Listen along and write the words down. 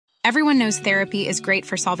Everyone knows therapy is great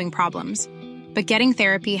for solving problems, but getting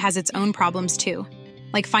therapy has its own problems too,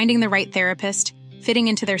 like finding the right therapist, fitting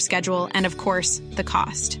into their schedule, and of course, the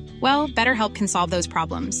cost. Well, BetterHelp can solve those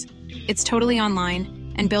problems. It's totally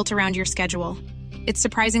online and built around your schedule. It's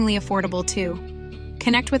surprisingly affordable too.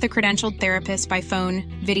 Connect with a credentialed therapist by phone,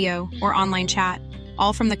 video, or online chat,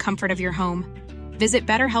 all from the comfort of your home. Visit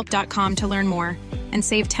BetterHelp.com to learn more and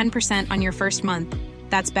save 10% on your first month.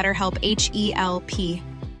 That's BetterHelp, H-E-L-P.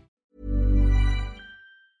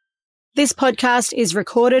 This podcast is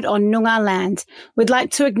recorded on Noongar land. We'd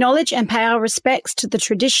like to acknowledge and pay our respects to the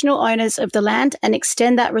traditional owners of the land and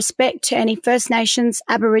extend that respect to any First Nations,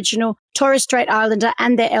 Aboriginal, Torres Strait Islander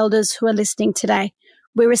and their elders who are listening today.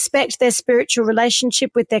 We respect their spiritual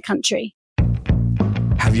relationship with their country.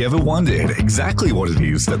 Have you ever wondered exactly what it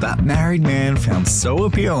is that married man found so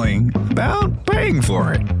appealing about paying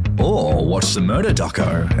for it? Or watched a murder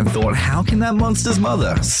doco and thought, how can that monster's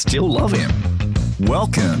mother still love him?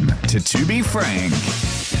 Welcome to Be Frank,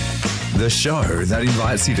 the show that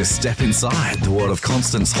invites you to step inside the world of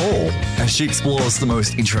Constance Hall as she explores the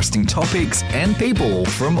most interesting topics and people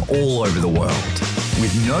from all over the world.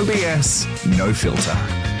 With no BS, no filter.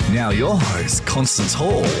 Now your host, Constance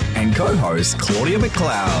Hall, and co-host, Claudia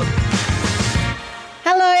McLeod.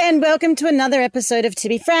 Hello and welcome to another episode of To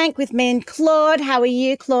Be Frank with me and Claude. How are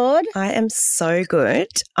you, Claude? I am so good.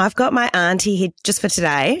 I've got my auntie here just for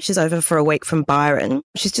today. She's over for a week from Byron.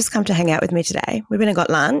 She's just come to hang out with me today. We've been and got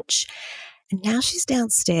lunch and now she's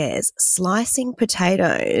downstairs slicing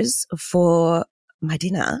potatoes for my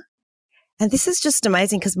dinner. And this is just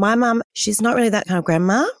amazing because my mum, she's not really that kind of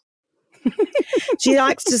grandma. She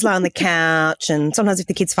likes to just lie on the couch and sometimes if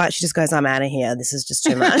the kids fight, she just goes, I'm out of here. This is just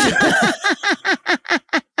too much.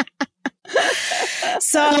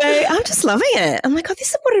 So I'm just loving it. I'm like, oh, this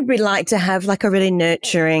is what it'd be like to have like a really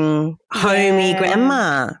nurturing, homey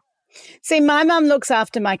grandma. See, my mum looks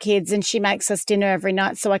after my kids and she makes us dinner every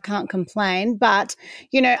night, so I can't complain. But,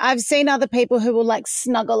 you know, I've seen other people who will like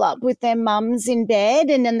snuggle up with their mums in bed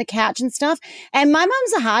and on the couch and stuff. And my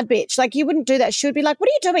mum's a hard bitch. Like, you wouldn't do that. She would be like, what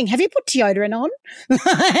are you doing? Have you put deodorant on?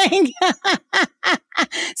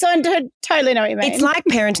 So I totally know what you mean. It's like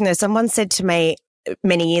parenting though. Someone said to me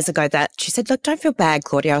many years ago that she said, look, don't feel bad,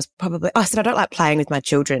 Claudia. I said, I don't like playing with my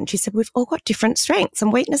children. She said, we've all got different strengths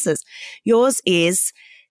and weaknesses. Yours is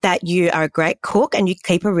that you are a great cook and you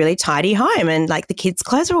keep a really tidy home and like the kids'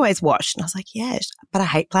 clothes are always washed. And I was like, yeah, but I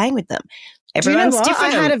hate playing with them. Everyone's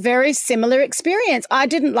different. I had a very similar experience. I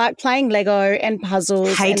didn't like playing Lego and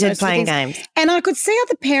puzzles. Hated playing games. And I could see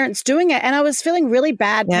other parents doing it and I was feeling really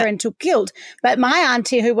bad parental guilt. But my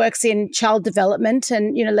auntie who works in child development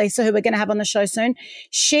and, you know, Lisa, who we're going to have on the show soon,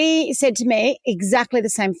 she said to me exactly the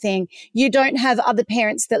same thing. You don't have other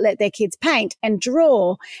parents that let their kids paint and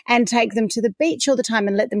draw and take them to the beach all the time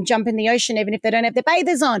and let them jump in the ocean even if they don't have their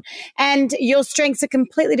bathers on. And your strengths are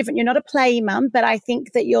completely different. You're not a play mum, but I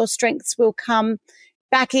think that your strengths will come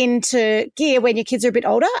back into gear when your kids are a bit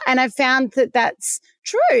older. And I've found that that's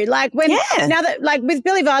true. Like now that like with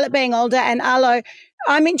Billy Violet being older and Arlo,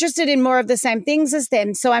 I'm interested in more of the same things as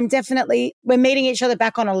them. So we're meeting each other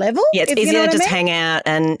back on a level. Yeah, it's easier to just hang out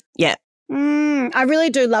and I really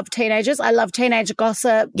do love teenagers. I love teenager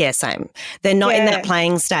gossip. Yeah, same. They're not in that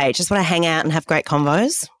playing stage. Just want to hang out and have great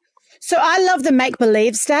convos. So I love the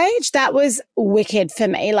make-believe stage. That was wicked for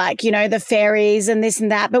me, like, you know, the fairies and this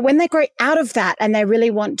and that. But when they grow out of that and they really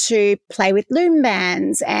want to play with loom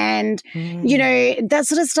bands and, you know, that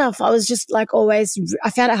sort of stuff, I was just like I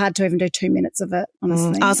found it hard to even do 2 minutes of it,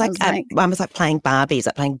 honestly. I was like playing Barbies,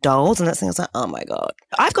 like playing dolls and that thing. I was like, oh my God.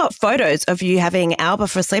 I've got photos of you having Alba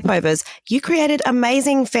for sleepovers. You created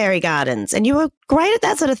amazing fairy gardens and you were great at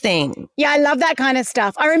that sort of thing. Yeah, I love that kind of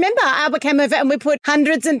stuff. I remember Alba came over and we put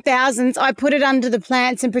hundreds and thousands. I put it under the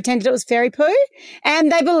plants and pretended it was fairy poo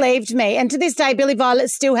and they believed me. And to this day, Billy Violet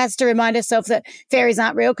still has to remind herself that fairies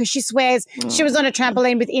aren't real because she swears she was on a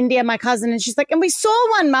trampoline with India, my cousin, and she's like, and we saw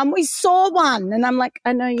one, Mum, we saw one. And I'm like,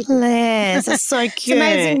 I know you did. Bless, that's so cute. It's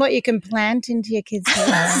amazing what you can plant into your kids'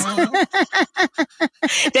 heads.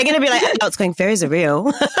 They're going to be like, no, it's going, fairies are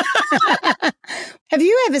real. Have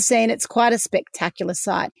you ever seen, it's quite a spectacular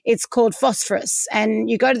sight. It's called phosphorus and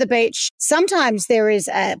you go to the beach. Sometimes there is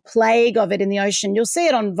a plague of it in the ocean. You'll see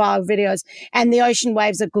it on viral videos and the ocean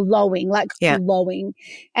waves are glowing, glowing.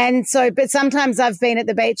 And so, but sometimes I've been at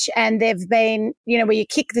the beach and they've been, you know, where you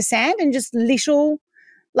kick the sand and just little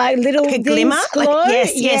like a glimmer? Glow. Like,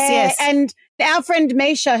 yes. And Our friend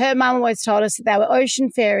Misha, her mum always told us that there were ocean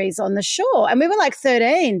fairies on the shore. And we were like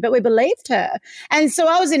 13, but we believed her. And so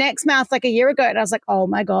I was in Exmouth like a year ago and I was like, oh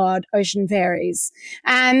my God, ocean fairies.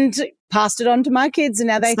 And passed it on to my kids and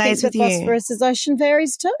now they think that phosphorus is ocean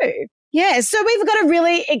fairies too. Yeah, so we've got a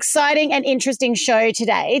really exciting and interesting show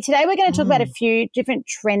today. Today we're going to talk about a few different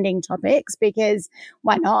trending topics because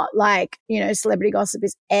why not? Like, celebrity gossip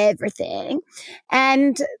is everything.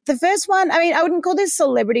 And the first one, I wouldn't call this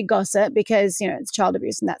celebrity gossip because, it's child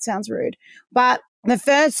abuse and that sounds rude. But the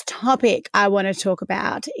first topic I want to talk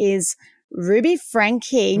about is Ruby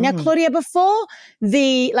Franki. Now, Claudia, before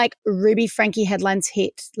the Ruby Franki headlines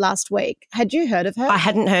hit last week, had you heard of her? I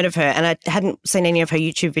hadn't heard of her and I hadn't seen any of her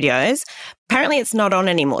YouTube videos. Apparently it's not on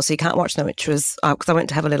anymore, so you can't watch them, which was because I went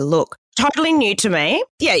to have a little look. Totally new to me.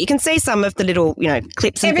 Yeah, you can see some of the little,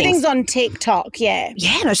 clips and Everything's things. on TikTok, yeah.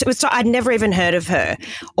 Yeah, no, I'd never even heard of her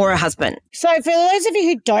or her husband. So for those of you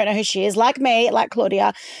who don't know who she is, like me, like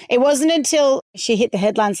Claudia, it wasn't until she hit the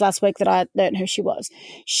headlines last week that I learned who she was.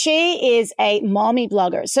 She is a mommy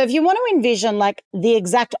blogger. So if you want to envision the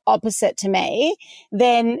exact opposite to me,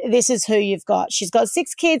 then this is who you've got. She's got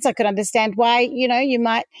 6 kids. I could understand why, you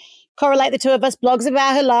might correlate the two of us, blogs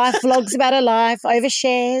about her life, vlogs about her life,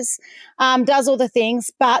 overshares, does all the things.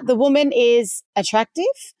 But the woman is attractive.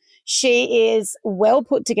 She is well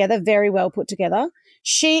put together, very well put together.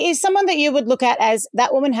 She is someone that you would look at as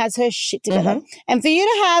that woman has her shit together. And for you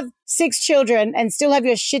to have 6 children and still have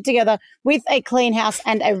your shit together with a clean house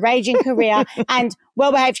and a raging career and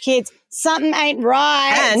well-behaved kids, something ain't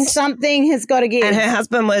right. And something has got to give. And her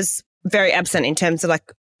husband was very absent in terms of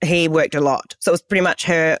he worked a lot. So it was pretty much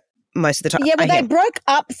her most of the time. Yeah, but they broke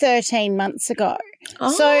up 13 months ago.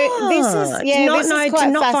 So this is,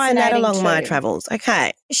 did not find that along too. my travels.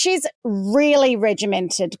 Okay. She's really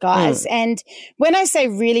regimented, guys. And when I say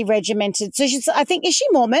really regimented, so is she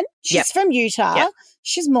Mormon? She's from Utah. Yep.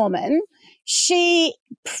 She's Mormon. She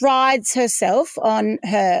prides herself on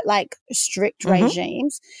her strict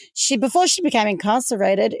regimes. Before she became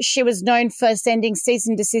incarcerated, she was known for sending cease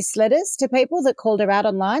and desist letters to people that called her out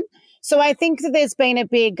online. So I think that there's been a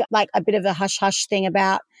bit of a hush-hush thing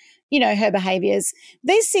about, her behaviours.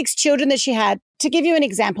 These 6 children that she had, to give you an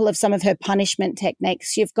example of some of her punishment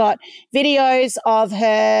techniques, you've got videos of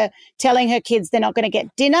her telling her kids they're not going to get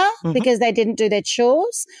dinner because they didn't do their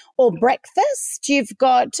chores or breakfast. You've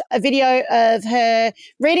got a video of her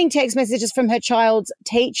reading text messages from her child's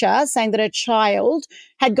teacher saying that her child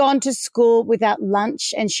had gone to school without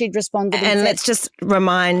lunch and she'd responded. And let's just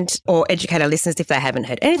remind or educate our listeners if they haven't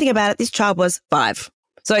heard anything about it, this child was 5.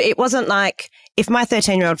 So it wasn't like if my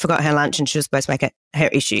 13-year-old forgot her lunch and she was supposed to make it her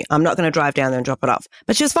issue, I'm not going to drive down there and drop it off.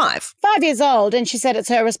 But she was 5. 5 years old, and she said it's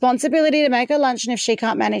her responsibility to make her lunch, and if she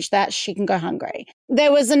can't manage that, she can go hungry.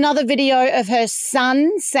 There was another video of her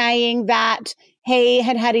son saying that he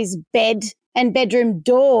had his bed and bedroom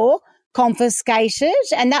door confiscated,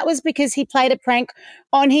 and that was because he played a prank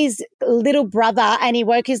on his little brother, and he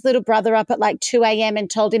woke his little brother up at 2 a.m.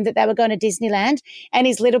 and told him that they were going to Disneyland, and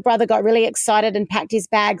his little brother got really excited and packed his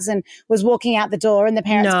bags and was walking out the door, and the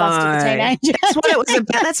parents busted the teenager. That's what it was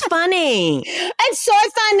about. That's funny. It's so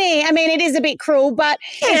funny. I mean, it is a bit cruel, but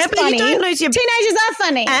it's funny. You don't lose your... Teenagers are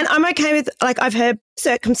funny. And I'm okay with, I've heard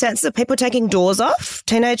circumstances of people taking doors off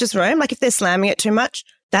teenagers' room, if they're slamming it too much,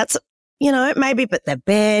 that's... maybe, but the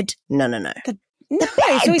bed, no. No,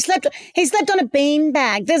 so he slept on a bean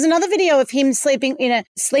bag. There's another video of him sleeping in a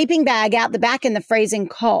sleeping bag out the back in the freezing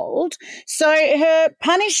cold. So her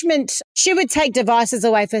punishment, she would take devices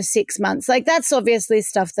away for 6 months. That's obviously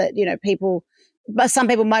stuff that, some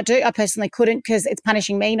people might do. I personally couldn't because it's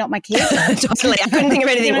punishing me, not my kids. Totally. I couldn't think of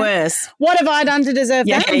anything worse. What have I done to deserve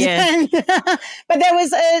that? Yeah. But there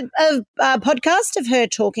was a podcast of her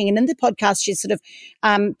talking, and in the podcast she's sort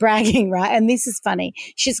of bragging, right? And this is funny.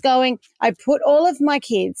 She's going, I put all of my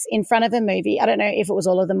kids in front of a movie. I don't know if it was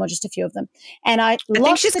all of them or just a few of them. And I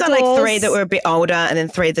think she's got doors. 3 that were a bit older and then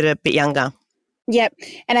 3 that are a bit younger. Yep.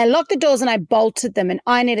 And I locked the doors and I bolted them, and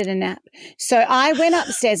I needed a nap. So I went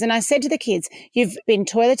upstairs and I said to the kids, you've been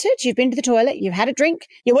toileted, you've been to the toilet, you've had a drink,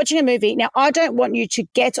 you're watching a movie. Now, I don't want you to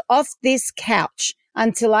get off this couch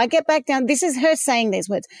until I get back down. This is her saying these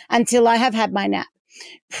words, until I have had my nap.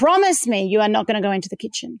 Promise me you are not going to go into the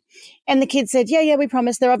kitchen. And the kids said, yeah, we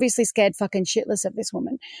promise. They're obviously scared fucking shitless of this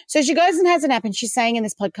woman. So she goes and has a nap, and she's saying in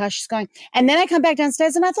this podcast, she's going, and then I come back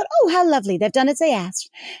downstairs and I thought, oh, how lovely. They've done as they asked.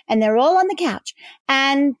 And they're all on the couch.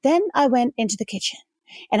 And then I went into the kitchen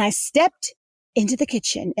and I stepped into the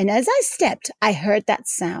kitchen. And as I stepped, I heard that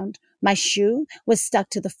sound. My shoe was stuck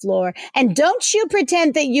to the floor. And don't you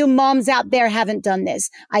pretend that you moms out there haven't done this.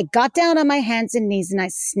 I got down on my hands and knees and I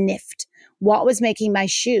sniffed what was making my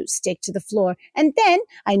shoe stick to the floor. And then,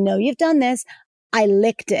 I know you've done this, I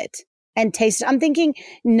licked it and tasted. I'm thinking,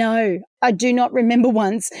 no, I do not remember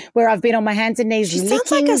once where I've been on my hands and knees She licking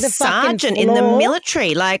sounds like a the sergeant fucking in the floor.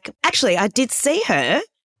 military. Like, actually, I did see her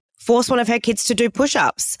force one of her kids to do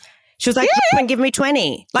push-ups. She was like, "Come and give me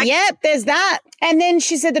 20. Like, Yep, there's that. And then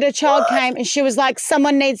she said that a child came and she was like,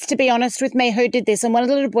 someone needs to be honest with me. Who did this? And one of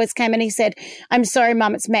the little boys came and he said, I'm sorry,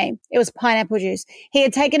 Mum, it's me. It was pineapple juice. He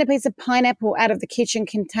had taken a piece of pineapple out of the kitchen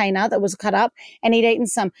container that was cut up and he'd eaten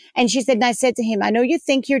some. And she said, and I said to him, I know you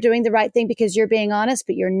think you're doing the right thing because you're being honest,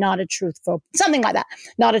 but you're not a truthful, something like that,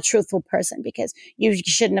 not a truthful person because you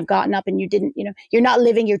shouldn't have gotten up and you didn't, you know, you're not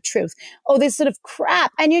living your truth. Oh, this sort of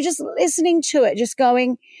crap. And you're just listening to it, just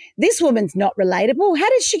going, this woman's not relatable. How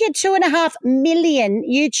did she get 2.5 million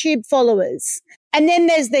YouTube followers? And then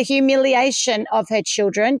there's the humiliation of her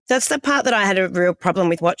children. that's the part that I had a real problem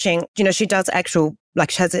with watching. You know, she does actual, like,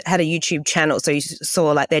 she had a YouTube channel, so you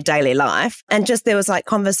saw like their daily life. And just there was like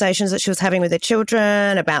conversations that she was having with her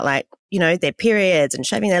children about like, you know, their periods and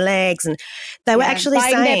shaving their legs. And they were actually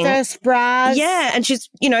buying saying, their first bras. yeah, and she's,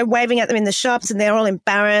 you know, waving at them in the shops and they're all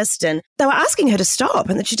embarrassed and they were asking her to stop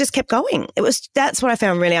and then she just kept going. That's what I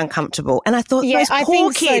found really uncomfortable. And I thought, those I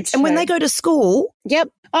poor think so kids. And when too. they go to school, Yep,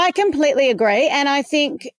 I completely agree. And I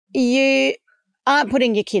think you aren't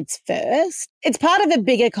putting your kids first. It's part of a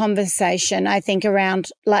bigger conversation, I think, around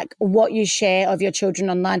like what you share of your children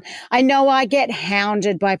online. I know I get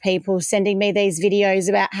hounded by people sending me these videos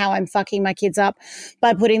about how I'm fucking my kids up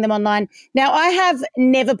by putting them online. Now, I have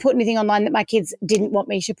never put anything online that my kids didn't want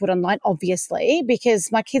me to put online, obviously,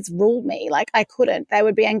 because my kids rule me. Like I couldn't. They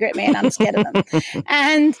would be angry at me and I'm scared of them.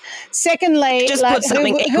 And secondly, just like, put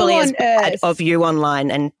something who equally on as bad earth? of you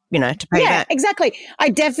online and, you know, to pay Yeah, that. exactly. I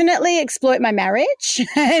definitely exploit my marriage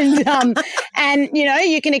and, you know,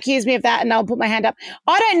 you can accuse me of that and I'll put my hand up.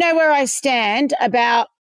 I don't know where I stand about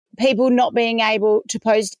people not being able to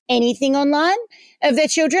post anything online of their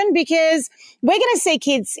children because we're going to see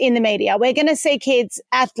kids in the media. We're going to see kids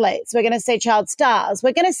athletes. We're going to see child stars.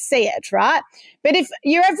 We're going to see it, right? But if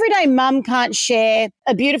your everyday mum can't share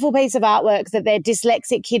a beautiful piece of artwork that their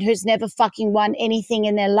dyslexic kid who's never fucking won anything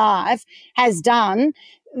in their life has done,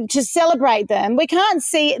 to celebrate them, we can't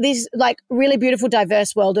see this like really beautiful,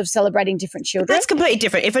 diverse world of celebrating different children. That's completely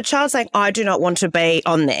different. If a child's like, I do not want to be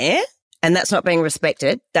on there and that's not being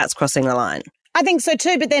respected, that's crossing the line. I think so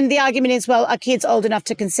too. But then the argument is, well, are kids old enough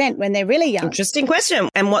to consent when they're really young? Interesting question.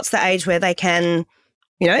 And what's the age where they can,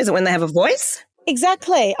 you know, is it when they have a voice?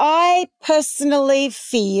 Exactly. I personally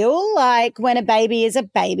feel like when a baby is a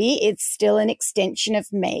baby, it's still an extension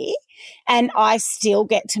of me and I still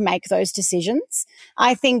get to make those decisions.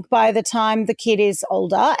 I think by the time the kid is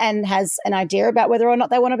older and has an idea about whether or not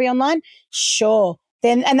they want to be online, sure.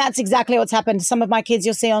 Then, and that's exactly what's happened. Some of my kids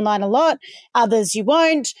you'll see online a lot. Others you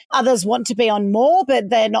won't. Others want to be on more, but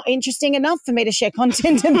they're not interesting enough for me to share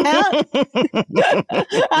content about.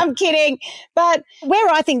 I'm kidding. But where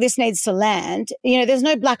I think this needs to land, you know, there's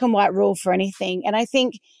no black and white rule for anything. And I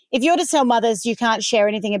think if you're to tell mothers you can't share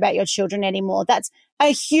anything about your children anymore, that's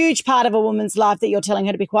a huge part of a woman's life that you're telling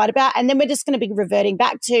her to be quiet about. And then we're just going to be reverting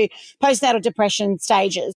back to postnatal depression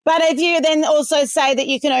stages. But if you then also say that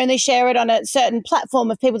you can only share it on a certain platform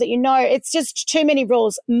of people that you know, it's just too many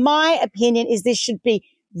rules. My opinion is this should be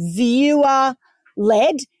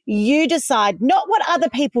viewer-led. You decide not what other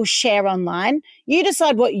people share online. You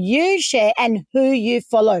decide what you share and who you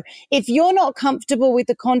follow. If you're not comfortable with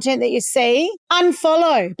the content that you see,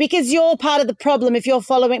 unfollow because you're part of the problem. If you're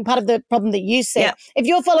following part of the problem that you see, if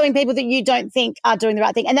you're following people that you don't think are doing the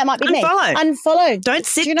right thing, and that might be unfollow. Me. Unfollow. Don't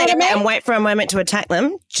sit Do you know there what I mean? and wait for a moment to attack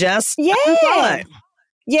them. Just unfollow.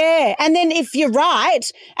 Yeah. And then if you're right,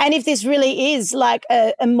 and if this really is like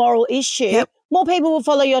a moral issue, more people will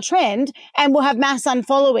follow your trend and we'll have mass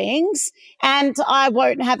unfollowings and I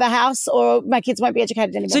won't have a house or my kids won't be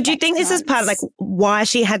educated anymore. So do you think this is part of like why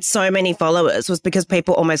she had so many followers was because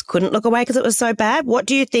people almost couldn't look away because it was so bad? What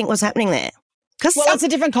do you think was happening there? Well, it's a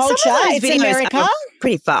different culture. It's America.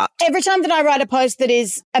 Pretty fucked. Every time that I write a post that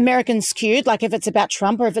is American skewed, like if it's about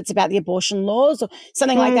Trump or if it's about the abortion laws or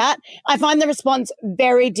something like that, I find the response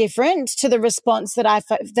very different to the response that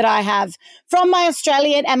I have from my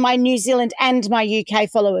Australian and my New Zealand and my UK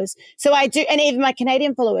followers. So I do, and even my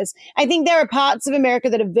Canadian followers. I think there are parts of America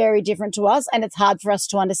that are very different to us, and it's hard for us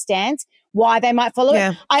to understand why they might follow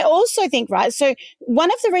it. I also think, right, so one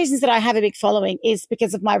of the reasons that I have a big following is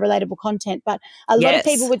because of my relatable content, but a lot of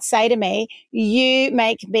people would say to me, you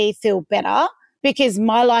make me feel better because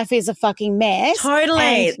my life is a fucking mess.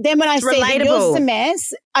 Totally. And then when I see that yours is a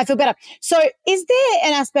mess, I feel better. So is there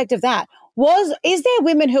an aspect of that? Is there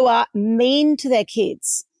women who are mean to their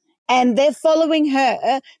kids and they're following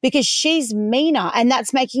her because she's meaner, and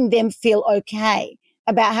that's making them feel okay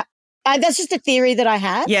about how. That's just a theory that I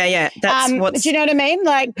have. Yeah. That's do you know what I mean?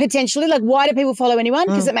 Like, potentially, like, why do people follow anyone?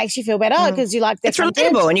 Because it makes you feel better, because you like their It's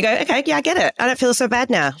content. relatable, and you go, okay, yeah, I get it. I don't feel so bad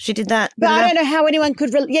now. She did that. But I don't know how anyone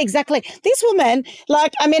could. Yeah, exactly. This woman,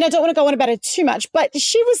 like, I mean, I don't want to go on about it too much, but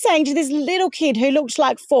she was saying to this little kid who looked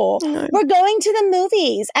like 4, we're going to the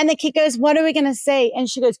movies. And the kid goes, what are we going to see? And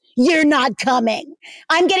she goes, you're not coming.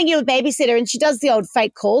 I'm getting you a babysitter. And she does the old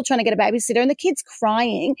fake call, trying to get a babysitter. And the kid's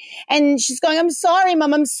crying. And she's going, I'm sorry,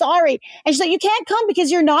 Mum, I'm sorry. And she's like, you can't come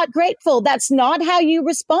because you're not grateful. That's not how you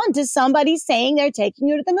respond to somebody saying they're taking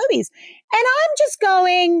you to the movies. And I'm just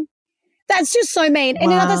going, that's just so mean.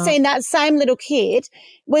 In another scene, that same little kid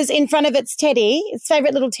was in front of its teddy, its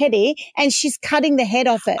favorite little teddy, and she's cutting the head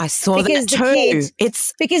off it. I saw that too.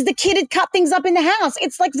 Because the kid had cut things up in the house.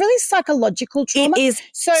 It's like really psychological trauma. It is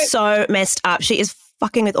so messed up. She is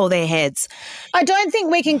fucking with all their heads. I don't think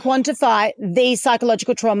we can quantify the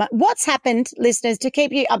psychological trauma. What's happened, listeners, to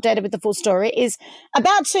keep you updated with the full story, is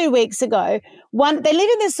about 2 weeks ago, they live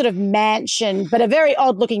in this sort of mansion, but a very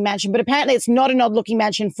odd-looking mansion, but apparently it's not an odd-looking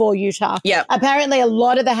mansion for Utah. Yeah. Apparently a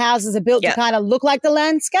lot of the houses are built to kind of look like the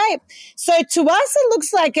landscape. So to us, it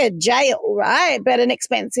looks like a jail, right? But an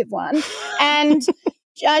expensive one. And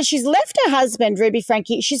she's left her husband, Ruby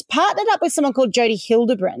Franki. She's partnered up with someone called Jody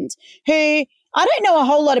Hildebrand, who I don't know a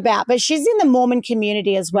whole lot about, but she's in the Mormon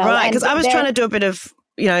community as well. Right, because I was trying to do a bit of,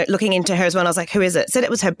 looking into her as well. And I was like, who is it? Said it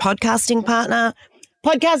was her podcasting partner.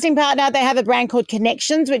 They have a brand called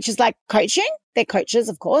Connections, which is like coaching. They're coaches,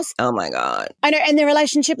 of course. Oh, my God. I know, and their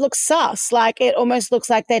relationship looks sus. Like, it almost looks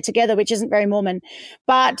like they're together, which isn't very Mormon.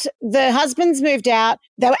 But the husband's moved out.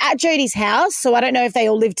 They were at Jody's house, so I don't know if they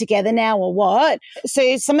all live together now or what.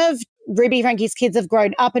 So some of Ruby Franki's kids have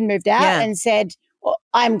grown up and moved out and said,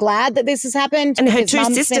 I'm glad that this has happened. And her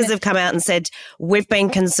 2 sisters have come out and said, we've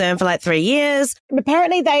been concerned for like 3 years.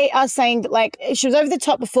 Apparently they are saying that, like, she was over the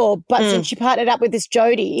top before, but since she partnered up with this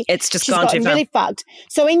Jody, it's just she's gone too far. Really fucked.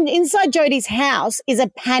 So inside Jody's house is a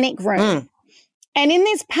panic room. And in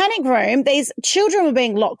this panic room, these children were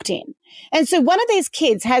being locked in. And so one of these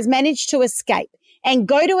kids has managed to escape and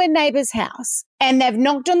go to a neighbor's house, and they've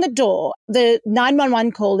knocked on the door. The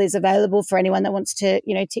 911 call is available for anyone that wants to,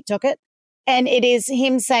 TikTok it. And it is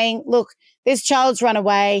him saying, look, this child's run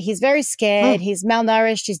away. He's very scared. He's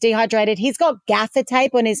malnourished. He's dehydrated. He's got gaffer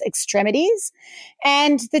tape on his extremities.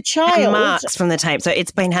 And the child. And marks from the tape. So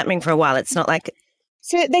it's been happening for a while. It's not like.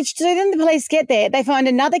 So then the police get there. They find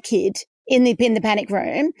another kid in the panic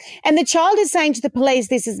room, and the child is saying to the police,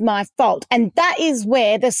 this is my fault. And that is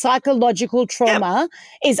where the psychological trauma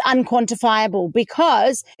is unquantifiable,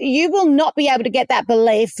 because you will not be able to get that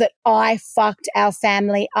belief that I fucked our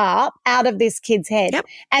family up out of this kid's head.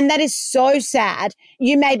 And that is so sad.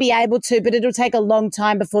 You may be able to, but it'll take a long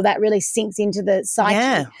time before that really sinks into the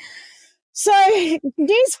psyche. So,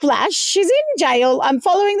 newsflash, she's in jail. I'm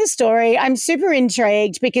following the story. I'm super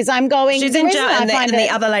intrigued because I'm going. She's in jail, and the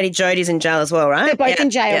other lady, Jodie's in jail as well, right? They're both in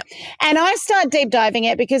jail. And I start deep diving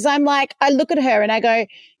it because I'm like, I look at her and I go,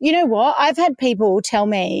 you know what? I've had people tell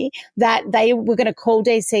me that they were going to call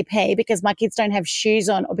DCP because my kids don't have shoes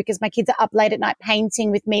on, or because my kids are up late at night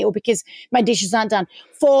painting with me, or because my dishes aren't done.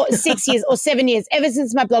 For 6 years or 7 years, ever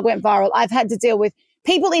since my blog went viral, I've had to deal with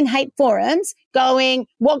people in hate forums going,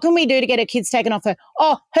 what can we do to get her kids taken off her?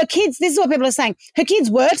 Oh, her kids, this is what people are saying. Her kids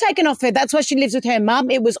were taken off her. That's why she lives with her mum.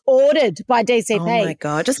 It was ordered by DCP. Oh, my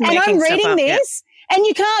God. Just and making I'm reading stuff up. this, and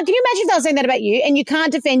you can't, can you imagine if they were saying that about you and you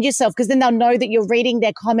can't defend yourself because then they'll know that you're reading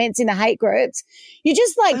their comments in the hate groups. You're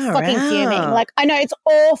just like fucking fuming. Like, I know it's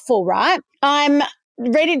awful, right? I'm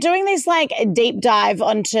doing this like deep dive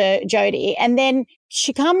onto Jody, and then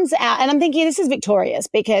she comes out, and I'm thinking this is victorious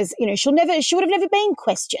because, she would have never been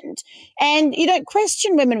questioned. And you don't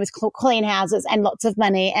question women with clean houses and lots of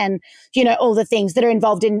money and, all the things that are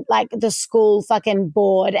involved in like the school fucking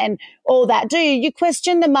board and all that, do you? You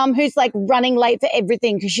question the mum who's like running late for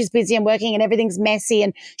everything because she's busy and working and everything's messy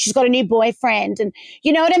and she's got a new boyfriend, and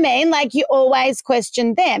you know what I mean? Like, you always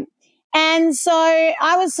question them. And so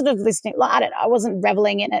I was sort of listening, like, I don't know, I wasn't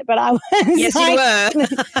reveling in it, but I was. Yes, like, you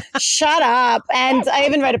were. Shut up. And I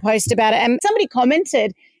even wrote a post about it, and somebody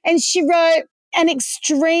commented, and she wrote, an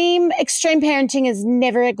extreme parenting is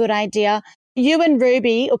never a good idea. You and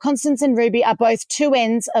Ruby, or Constance and Ruby, are both two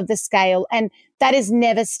ends of the scale, and that is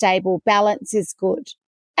never stable. Balance is good.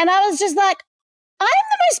 And I was just like, I'm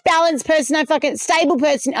the most balanced stable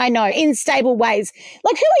person I know in stable ways.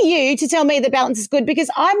 Like, who are you to tell me that balance is good? Because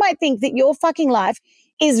I might think that your fucking life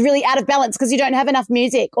is really out of balance because you don't have enough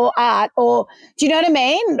music or art, or, do you know what I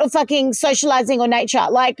mean? Or fucking socializing or nature.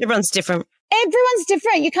 Like, everyone's different. Everyone's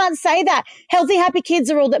different. You can't say that. Healthy, happy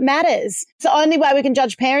kids are all that matters. It's the only way we can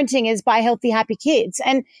judge parenting is by healthy, happy kids.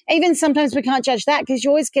 And even sometimes we can't judge that because you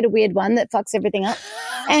always get a weird one that fucks everything up.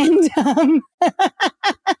 And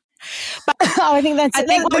I think that's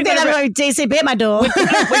DCP at my door.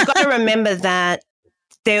 We've got to remember that.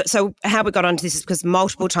 So how we got onto this is because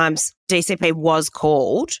multiple times DCP was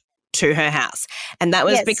called to her house. And that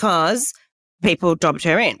was because people dobbed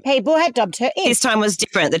her in. People had dobbed her in. This time was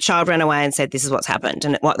different. The child ran away and said, this is what's happened.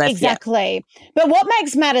 And what they've Exactly. But what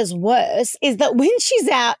makes matters worse is that when she's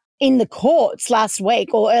out in the courts last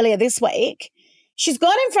week or earlier this week, she's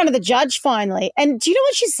gone in front of the judge finally. And do you know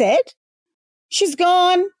what she said? She's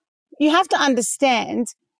gone, you have to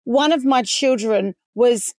understand, one of my children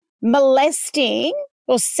was molesting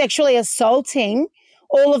or sexually assaulting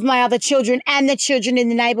all of my other children and the children in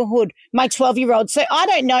the neighbourhood, my 12-year-old. So I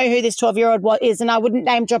don't know who this 12-year-old is, and I wouldn't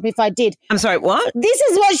name drop if I did. I'm sorry, what? This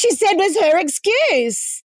is what she said was her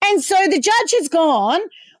excuse. And so the judge has gone,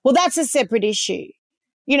 well, that's a separate issue.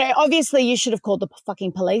 You know, obviously you should have called the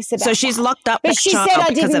fucking police about So she's that. locked up But she said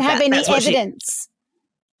I didn't have any evidence.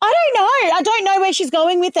 I don't know. I don't know where she's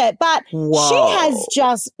going with it, but she has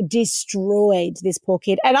just destroyed this poor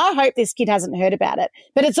kid. And I hope this kid hasn't heard about it,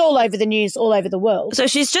 but it's all over the news, all over the world. So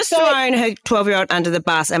she's just thrown her 12-year-old under the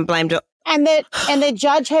bus and blamed her. And the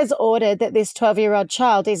judge has ordered that this 12-year-old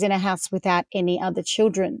child is in a house without any other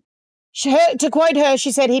children. To quote her,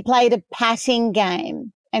 she said he played a patting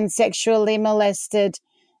game and sexually molested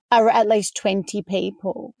at least 20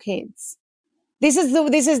 kids. This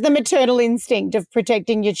is the maternal instinct of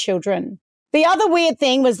protecting your children. The other weird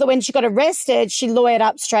thing was that when she got arrested, she lawyered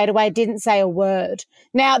up straight away, didn't say a word.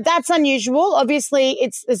 Now, that's unusual.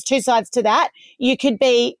 Obviously, there's two sides to that. You could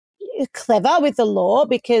be clever with the law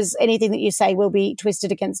because anything that you say will be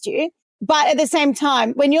twisted against you. But at the same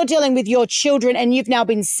time, when you're dealing with your children and you've now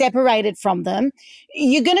been separated from them,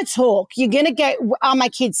 you're going to talk. You're going to go, are my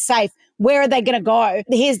kids safe? Where are they going to go?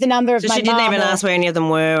 Here's the number of my mum. So she didn't even ask where any of them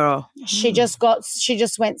were? Or? She just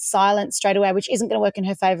went silent straight away, which isn't going to work in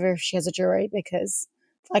her favour if she has a jury because,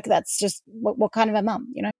 like, that's just what kind of a mum,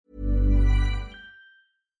 you know?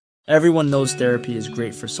 Everyone knows therapy is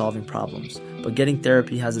great for solving problems, but getting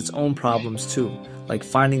therapy has its own problems too, like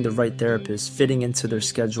finding the right therapist, fitting into their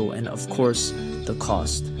schedule, and of course, the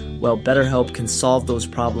cost. Well, BetterHelp can solve those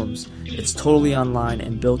problems. It's totally online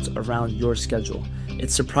and built around your schedule.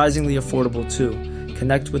 It's surprisingly affordable too.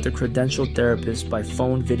 Connect with a credentialed therapist by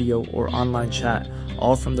phone, video, or online chat,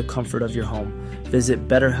 all from the comfort of your home. Visit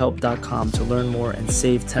BetterHelp.com to learn more and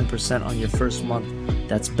save 10% on your first month.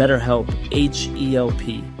 That's BetterHelp,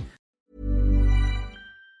 H-E-L-P.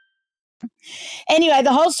 Anyway,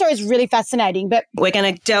 the whole story is really fascinating, but we're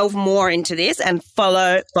going to delve more into this and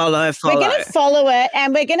follow. We're going to follow it,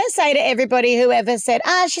 and we're going to say to everybody who ever said,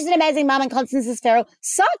 she's an amazing mum and Constance is feral,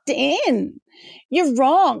 sucked in. You're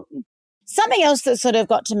wrong. Something else that sort of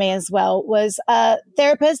got to me as well was a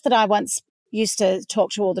therapist that I once used to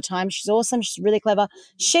talk to all the time. She's awesome. She's really clever.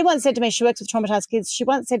 She once said to me, she works with traumatized kids. She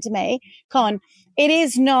once said to me, Con, it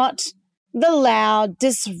is not the loud,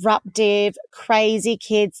 disruptive, crazy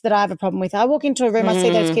kids that I have a problem with. I walk into a room, I see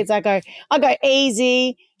those kids, I go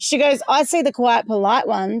easy. She goes, I see the quiet, polite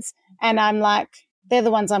ones, and I'm like, they're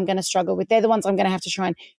the ones I'm going to struggle with. They're the ones I'm going to have to try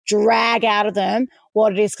and drag out of them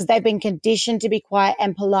what it is because they've been conditioned to be quiet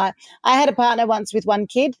and polite. I had a partner once with one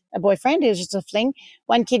kid, a boyfriend, he was just a fling.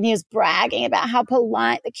 One kid, and he was bragging about how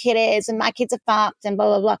polite the kid is and my kids are fucked and blah,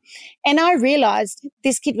 blah, blah. And I realized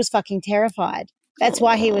this kid was fucking terrified. That's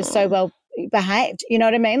why he was so well behaved. You know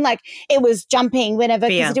what I mean? Like it was jumping whenever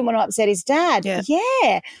because he didn't want to upset his dad.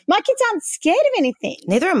 Yeah. My kids aren't scared of anything.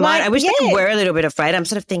 Neither am I. I wish they were a little bit afraid. I'm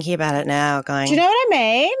sort of thinking about it now going. Do you know what I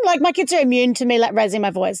mean? Like my kids are immune to me like raising my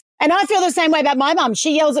voice. And I feel the same way about my mum.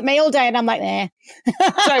 She yells at me all day and I'm like, nah.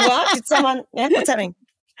 Sorry, what? Did someone, what's happening?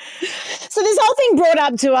 So this whole thing brought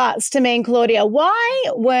up to me and Claudia, why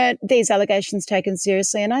weren't these allegations taken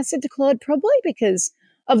seriously? And I said to Claude, probably because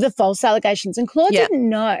of the false allegations. And Claude didn't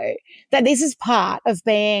know that this is part of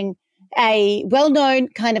being a well-known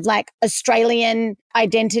kind of like Australian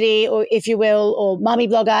identity, or if you will, or mummy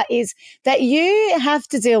blogger, is that you have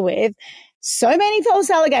to deal with so many false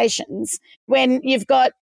allegations when you've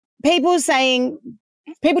got people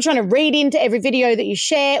trying to read into every video that you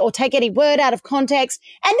share or take any word out of context.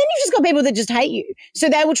 And then you've just got people that just hate you. So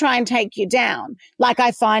they will try and take you down, like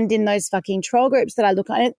I find in those fucking troll groups that I look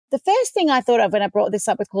at. And the first thing I thought of when I brought this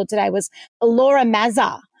up with Claude today was Laura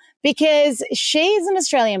Mazza. because she's an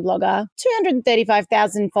Australian blogger,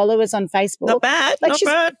 235,000 followers on Facebook. Not bad, Like not she's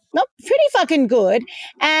bad. not pretty fucking good.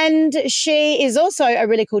 And she is also a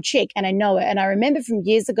really cool chick, and I know it. And I remember from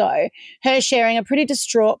years ago her sharing a pretty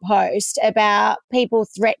distraught post about people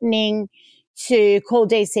threatening to call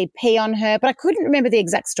DCP on her, but I couldn't remember the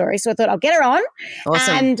exact story. So I thought I'll get her on.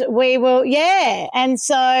 Awesome. And we will, yeah. And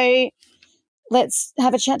so let's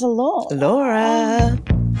have a chat to Laura. Laura.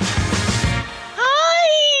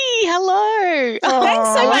 Hi, hello. Thanks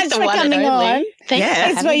so much for coming on. Thanks Yeah. for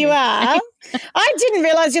That's having where you me. are. I didn't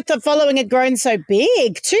realise your following had grown so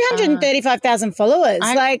big. 235,000 followers.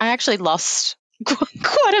 I actually lost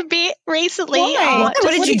quite a bit recently. Why?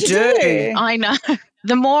 What did you do? I know.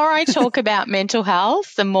 The more I talk about mental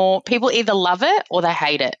health, the more people either love it or they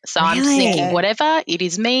hate it. So I'm just Really? thinking, whatever, it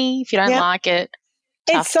is me. If you don't Yep. like it,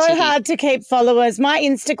 It's tough so titty. hard to keep followers. My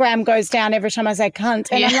Instagram goes down every time I say cunt.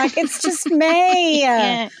 And I'm Yeah. like, it's just me.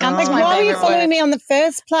 Yeah, cunt's Like, my why were you favourite following word. me on the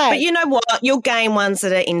first place? But you know what? You'll gain ones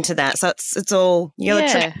that are into that. So it's all you'll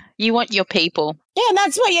attract. You want your people. Yeah, and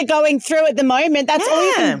that's what you're going through at the moment. That's all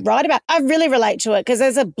you can write about. I really relate to it because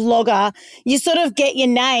as a blogger, you sort of get your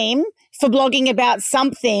name for blogging about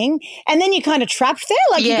something and then you're kind of trapped there.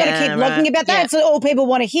 Like you've got to Yeah, keep blogging right. about that. Yeah. It's all people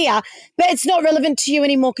want to hear, but it's not relevant to you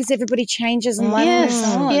anymore because everybody changes and life moves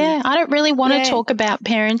Yes. on. Yeah. I don't really want Yeah. to talk about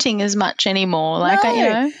parenting as much anymore. Like, No. you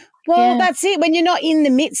know. Well, Yeah. that's it. When you're not in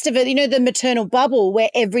the midst of it, you know, the maternal bubble where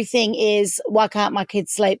everything is, why can't my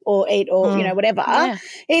kids sleep or eat or, you know, whatever. Yeah.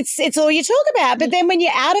 It's all you talk about. But then when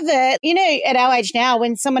you're out of it, you know, at our age now,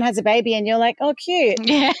 when someone has a baby and you're like, oh, cute.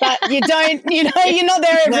 Yeah. But you don't, you know, you're not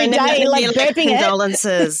there every day like burping it.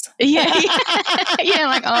 Condolences. Yeah. Yeah.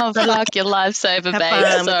 Like, oh, fuck, your life's over, Have babe.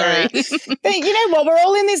 fun with Sorry. that. But you know what? We're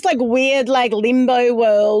all in this like weird like limbo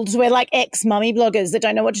world. We're like ex-mummy bloggers that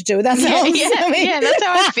don't know what to do with Yeah, ourselves. I mean, yeah, that's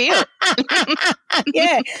how I feel.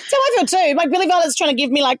 yeah. So I feel too. Like Billy Violet's trying to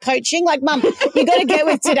give me like coaching. Like, Mum, you got to get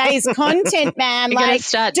with today's content, man. You gotta Like,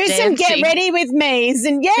 start do some get dancing. ready with me's,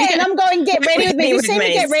 and yeah, and I'm going get ready with me. You With see me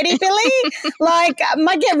me's. get ready, Billy? Like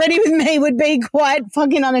my get ready with me would be quite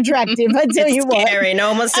fucking unattractive. I tell you what. Scary. No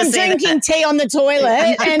one wants to I'm see drinking that. tea on the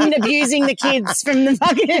toilet and abusing the kids from the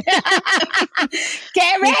fucking.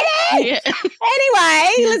 Get ready. Yeah.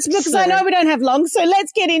 Anyway, let's because I know we don't have long, so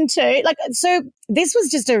let's get into like so. This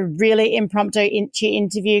was just a really impromptu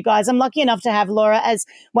interview, guys. I'm lucky enough to have Laura as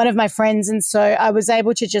one of my friends, and so I was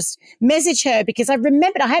able to just message her because I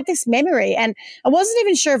remembered I had this memory, and I wasn't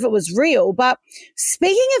even sure if it was real. But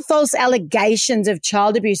speaking of false allegations of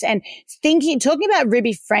child abuse, and talking about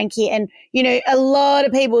Ruby Franki, and you know, a lot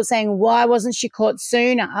of people saying why wasn't she caught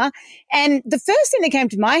sooner? And the first thing that came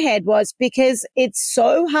to my head was because it's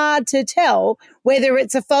so hard to tell whether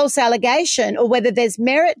it's a false allegation or whether there's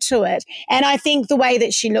merit to it. And I think the way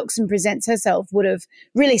that she looks and presents herself would have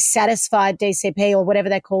really satisfied DCP or whatever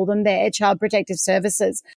they call them there, Child Protective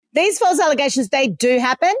Services. These false allegations, they do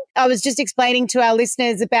happen. I was just explaining to our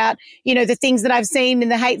listeners about, you know, the things that I've seen in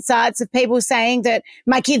the hate sites of people saying that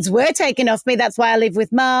my kids were taken off me. That's why I live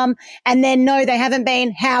with mum. And then, no, they haven't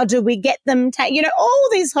been. How do we get them taken? You know, all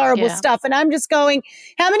this horrible stuff. And I'm just going,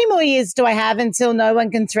 how many more years do I have until no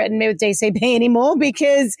one can threaten me with DCP anymore?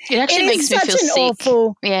 Because It actually is makes me such feel an sick.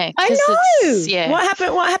 awful. Yeah. I 'cause know. it's- Yeah. What happened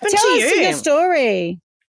Tell to us you? your story.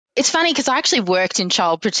 It's funny because I actually worked in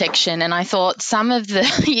child protection, and I thought some of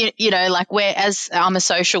the, you know, like as I'm a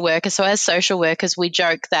social worker, so as social workers, we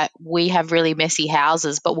joke that we have really messy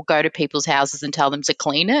houses, but we'll go to people's houses and tell them to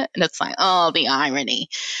clean it. And it's like, oh, the irony.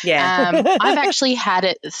 Yeah. I've actually had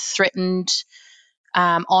it threatened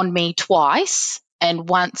on me twice. And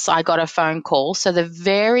once I got a phone call. So the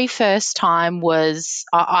very first time was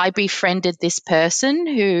I befriended this person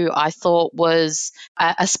who I thought was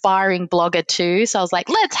an aspiring blogger too. So I was like,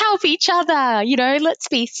 let's help each other, you know, let's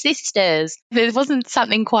be sisters. There wasn't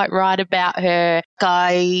something quite right about her.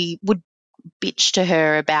 I would bitch to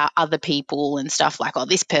her about other people and stuff like, oh,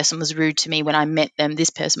 this person was rude to me when I met them. This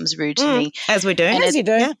person was rude to me. As we do. As you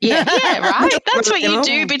do. Yeah, right? That's what you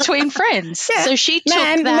do between friends. Yeah. So she took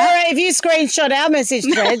Man, that. Laura, if you screenshot our message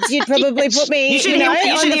threads, you'd probably put me, You should know,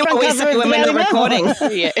 hear on the front what we cover say of when the we're not Daily Mail.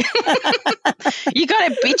 recording. Yeah. You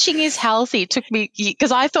got it. Bitching is healthy. It took me,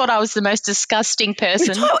 because I thought I was the most disgusting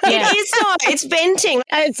person. It is though. It's venting.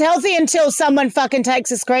 It's healthy until someone fucking takes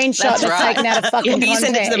a screenshot That's that's right. taken out of fucking Yeah, you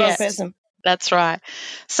send it context. to the Yeah. boss person. That's right.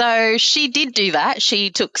 So she did do that. She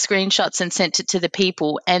took screenshots and sent it to the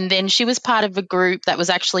people. And then she was part of a group that was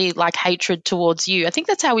actually like hatred towards you. I think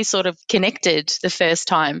that's how we sort of connected the first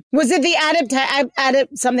time. Was it the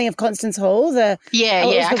something of Constance Hall?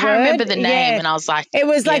 Yeah. I can't remember the name. And I was like. It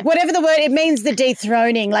was like whatever the word, it means the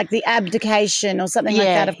dethroning, like the abdication or something like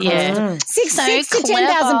that of Constance. Six to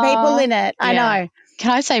 10,000 people in it. I know.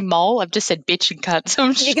 Can I say mole? I've just said bitch and cunt. So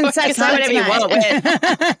you can say whatever you want.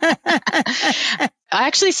 I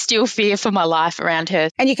actually still fear for my life around her.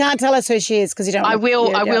 And you can't tell us who she is because you don't. I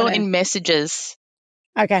will in messages.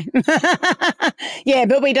 Okay. Yeah,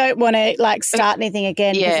 but we don't want to like start anything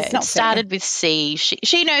again. Yeah, it's not it started with C.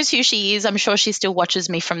 She knows who she is. I'm sure she still watches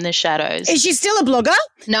me from the shadows. Is she still a blogger?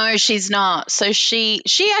 No, she's not. So she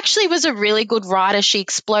actually was a really good writer. She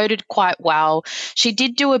exploded quite well. She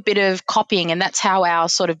did do a bit of copying, and that's how our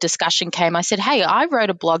sort of discussion came. I said, hey, I wrote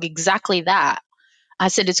a blog exactly that. I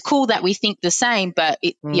said, it's cool that we think the same, but,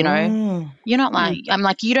 you know, you're not like, I'm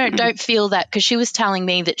like, you don't feel that, because she was telling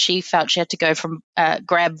me that she felt she had to go from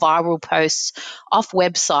grab viral posts off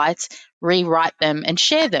websites, rewrite them and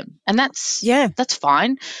share them. And that's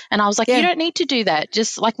fine. And I was like, you don't need to do that.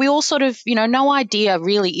 Just like we all sort of, you know, no idea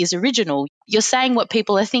really is original. You're saying what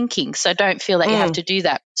people are thinking, so don't feel that you have to do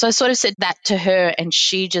that. So I sort of said that to her and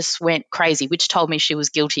she just went crazy, which told me she was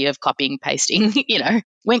guilty of copying and pasting, you know,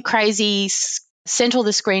 went crazy, sent all the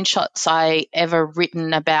screenshots I ever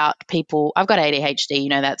written about people. I've got ADHD, you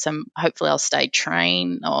know that, so hopefully I'll stay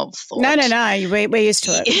train of thought. No, we're used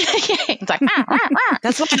to it. It's like,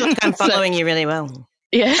 That's why I'm following you really well.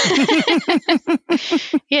 Yeah.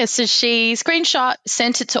 Yeah, so she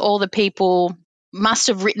sent it to all the people, must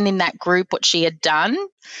have written in that group what she had done.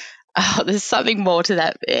 Oh, there's something more to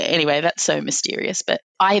that. Anyway, that's so mysterious. But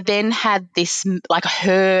I then had this like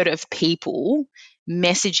herd of people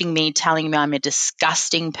messaging me, telling me I'm a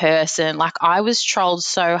disgusting person. Like I was trolled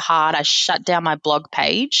so hard, I shut down my blog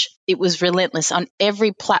page. It was relentless. On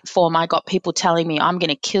every platform, I got people telling me, I'm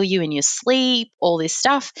going to kill you in your sleep, all this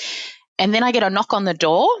stuff. And then I get a knock on the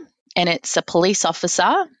door and it's a police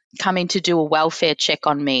officer coming to do a welfare check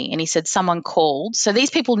on me. And he said, someone called. So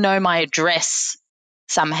these people know my address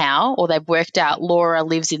somehow, or they've worked out Laura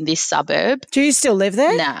lives in this suburb. Do you still live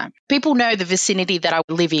there? Nah. People know the vicinity that I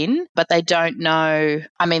live in, but they don't know.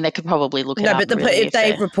 I mean, they could probably look it up. No, but really, if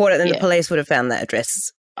they report it, then the police would have found that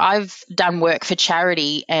address. I've done work for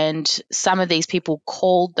charity and some of these people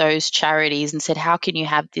called those charities and said, how can you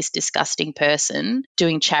have this disgusting person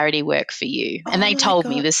doing charity work for you? And they told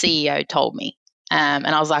me, the CEO told me. And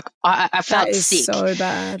I was like, I felt sick. So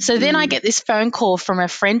bad. So then I get this phone call from a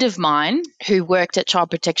friend of mine who worked at Child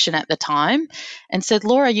Protection at the time and said,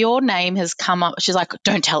 Laura, your name has come up. She's like,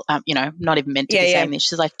 don't tell, you know, not even meant to be saying this.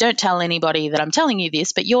 She's like, don't tell anybody that I'm telling you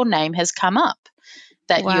this, but your name has come up,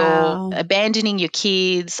 that you're abandoning your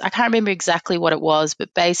kids. I can't remember exactly what it was,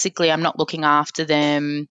 but basically I'm not looking after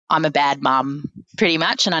them. I'm a bad mum, pretty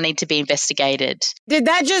much, and I need to be investigated. Did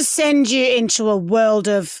that just send you into a world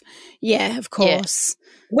of, of course.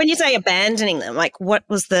 Yeah. When you say abandoning them, like what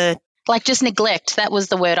was the... Like just neglect. That was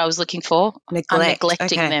the word I was looking for. Neglect. I'm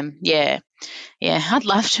neglecting them. Yeah. Yeah, I'd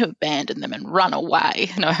love to abandon them and run away.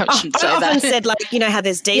 No, I shouldn't say that. I often said, like, you know how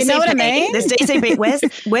there's DCP. You know what I mean? There's DCP.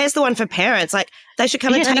 Where's the one for parents? Like, they should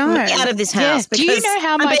come and take me out of this house. Do you know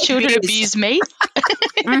how my children abuse me?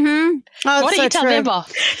 Mm-hmm. Oh, why don't you tell them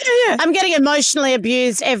off? Yeah. I'm getting emotionally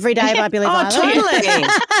abused every day by Billy Violet. Totally.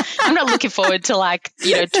 I'm not looking forward to, like,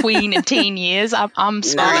 you know, tween and teen years. I'm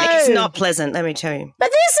sorry. No, it's not pleasant, let me tell you. But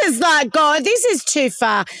this is like, God, this is too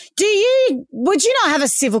far. Would you not have a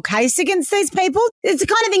civil case against these people? It's the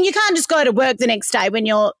kind of thing you can't just go to work the next day when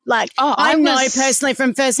you're like, I know personally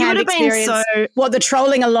from first-hand experience what the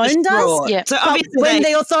trolling alone does. Yeah. So obviously when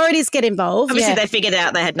the authorities get involved. Obviously they figured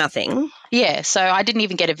out they had nothing. Yeah, so I didn't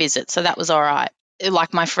even get a visit, so that was all right.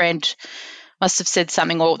 Like my friend must have said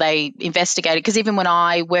something or they investigated, because even when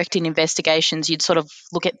I worked in investigations, you'd sort of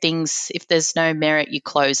look at things, if there's no merit, you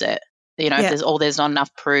close it. You know, if there's not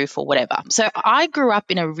enough proof or whatever. So I grew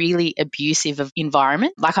up in a really abusive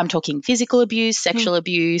environment. Like I'm talking physical abuse, sexual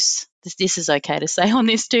abuse. This is okay to say on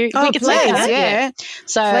this too. Oh, please, yeah.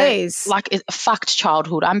 So like a fucked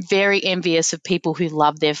childhood. I'm very envious of people who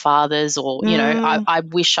love their fathers or, you know, I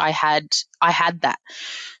wish I had that.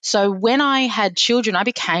 So when I had children, I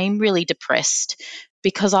became really depressed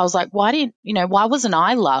because I was like, why wasn't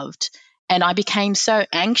I loved? And I became so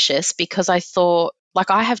anxious because I thought, like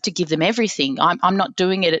I have to give them everything. I'm not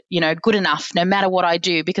doing it, good enough no matter what I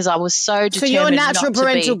do because I was so determined. So your natural not to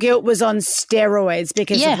parental be. guilt was on steroids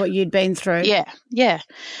because of what you'd been through. Yeah.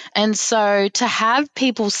 And so to have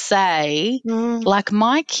people say, like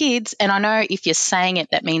my kids, and I know if you're saying it,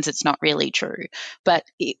 that means it's not really true, but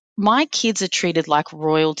my kids are treated like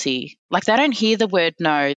royalty. Like they don't hear the word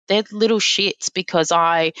no. They're little shits because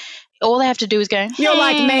all they have to do is go, hey. You're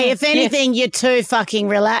like me. If anything, you're too fucking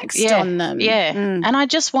relaxed on them. Yeah. And I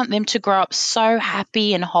just want them to grow up so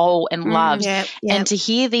happy and whole and loved. And to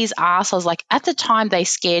hear these assholes, like at the time they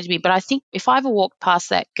scared me, but I think if I ever walked past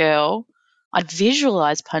that girl, I'd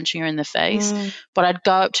visualize punching her in the face, but I'd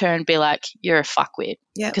go up to her and be like, you're a fuckwit.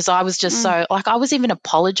 Because I was just so, like I was even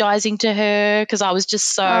apologizing to her because I was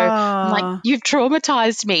just so, I'm like, you've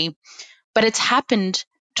traumatized me. But it's happened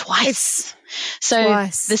twice. The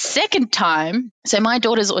second time, so my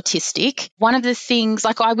daughter's autistic. One of the things,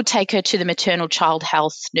 like I would take her to the maternal child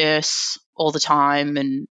health nurse all the time,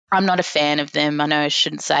 and I'm not a fan of them. I know I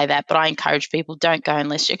shouldn't say that, but I encourage people, don't go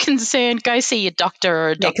unless you're concerned. Go see your doctor or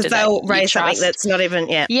a doctor. Because they'll raise something that's not even,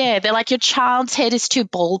 Yeah, they're like, your child's head is too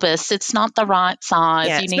bulbous. It's not the right size.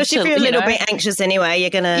 Yeah, especially if you're a little bit anxious anyway, you're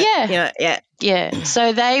going to, Yeah.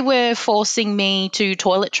 So they were forcing me to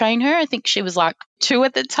toilet train her. I think she was like 2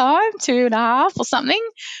 at the time, 2.5 or something,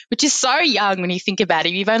 which is so young when you think about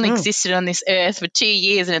it. You've only existed on this earth for 2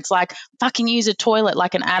 years and it's like fucking use a toilet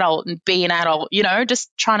like an adult and be an adult,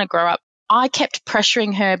 just trying to grow up. I kept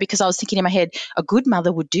pressuring her because I was thinking in my head, a good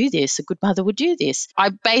mother would do this. A good mother would do this.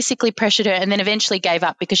 I basically pressured her and then eventually gave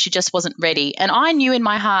up because she just wasn't ready. And I knew in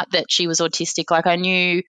my heart that she was autistic. Like I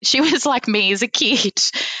knew she was like me as a kid.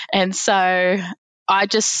 And so I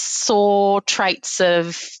just saw traits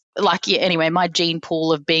of anyway, my gene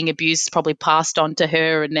pool of being abused is probably passed on to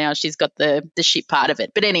her and now she's got the shit part of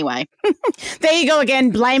it. But anyway. There you go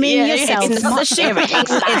again, blaming yourself. It's not the shit.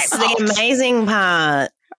 It's the amazing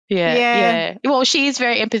part. Yeah. Well, she is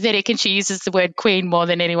very empathetic and she uses the word queen more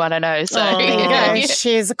than anyone I know. So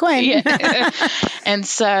she is a queen. And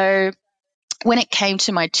so when it came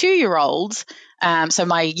to my 2-year-old, so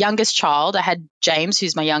my youngest child, I had James,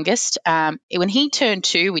 who's my youngest. When he turned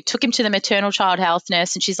 2, we took him to the maternal child health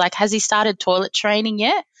nurse and she's like, has he started toilet training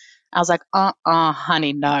yet? I was like,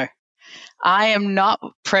 honey, no. I am not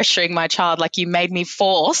pressuring my child like you made me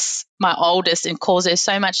force my oldest and cause her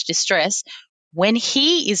so much distress. When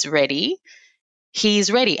he is ready, he's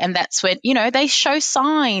ready. And that's when, they show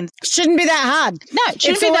signs. Shouldn't be that hard. No, it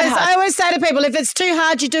shouldn't be that hard. I always say to people, if it's too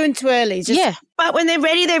hard, you're doing too early. But when they're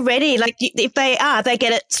ready, they're ready. Like if they are, they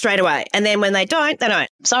get it straight away. And then when they don't, they don't.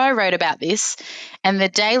 So I wrote about this and the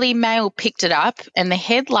Daily Mail picked it up and the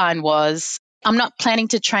headline was, I'm not planning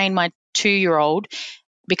to train my 2-year-old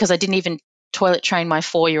because I didn't even toilet train my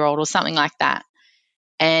 4-year-old or something like that.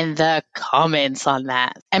 And the comments on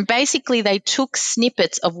that. And basically they took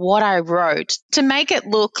snippets of what I wrote to make it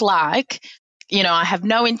look like, I have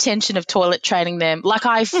no intention of toilet training them. Like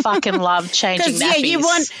I fucking love changing nappies. You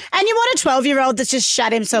want a 12-year-old that's just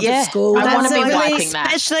shut himself at school. I want to be wiping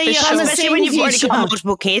that. Especially when you've already got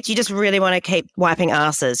multiple kids, you just really want to keep wiping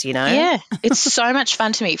asses, Yeah, it's so much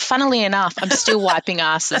fun to me. Funnily enough, I'm still wiping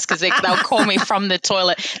asses because they'll call me from the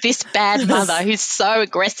toilet. This bad mother who's so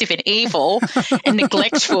aggressive and evil and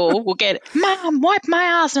neglectful will get, Mom, wipe my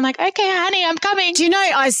ass. I'm like, okay, honey, I'm coming. Do you know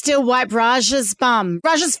I still wipe Raj's bum?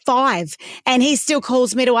 Raj's 5 and he still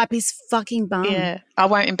calls me to wipe his fucking bum. Yeah. I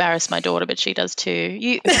won't embarrass my daughter, but she does too.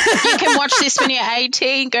 You can watch this when you're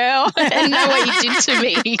 18, girl, and know what you did to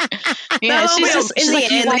me. Yeah, she's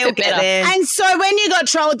like, you wipe it better. And so when you got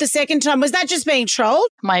trolled the second time, was that just being trolled?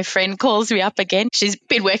 My friend calls me up again. She's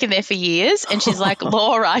been working there for years, and she's like,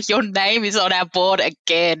 Laura, your name is on our board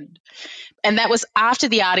again. And that was after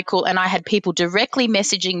the article, and I had people directly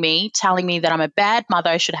messaging me, telling me that I'm a bad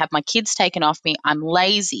mother, I should have my kids taken off me, I'm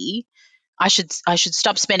lazy. I should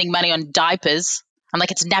stop spending money on diapers. I'm like,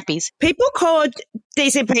 it's nappies. People called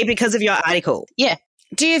DCP because of your article. Yeah.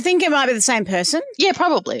 Do you think it might be the same person? Yeah,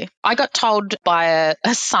 probably. I got told by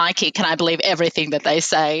a psychic, and I believe everything that they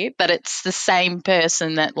say, that it's the same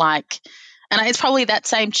person that and it's probably that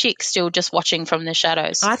same chick still just watching from the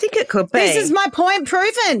shadows. I think it could be. This is my point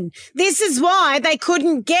proven. This is why they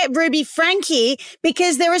couldn't get Ruby Franki,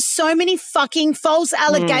 because there are so many fucking false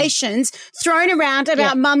allegations thrown around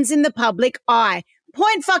about mums in the public eye.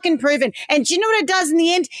 Point fucking proven. And do you know what it does in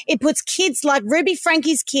the end? It puts kids like Ruby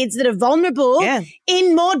Franki's kids that are vulnerable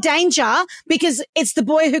in more danger because it's the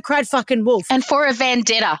boy who cried fucking wolf. And for a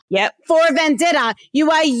vendetta. Yep. For a vendetta. You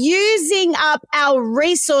are using up our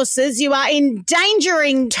resources. You are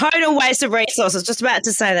endangering. Total waste of resources. Just about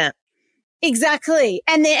to say that. Exactly.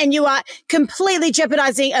 And you are completely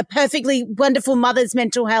jeopardizing a perfectly wonderful mother's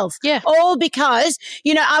mental health. Yeah. All because,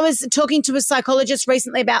 I was talking to a psychologist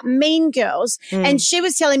recently about Mean Girls, and she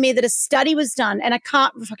was telling me that a study was done, and I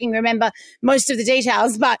can't fucking remember most of the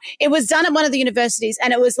details, but it was done at one of the universities,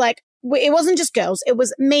 and it was like, it wasn't just girls, it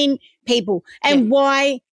was mean people. And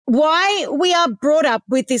why we are brought up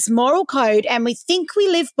with this moral code and we think we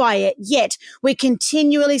live by it, yet we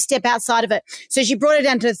continually step outside of it. So she brought it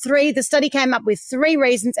down to 3. The study came up with 3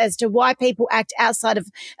 reasons as to why people act outside of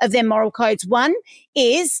their moral codes. One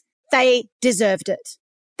is they deserved it.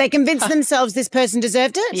 They convinced themselves this person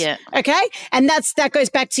deserved it. Yeah. Okay. And that goes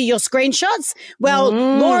back to your screenshots. Well,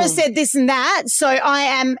 Laura said this and that, so I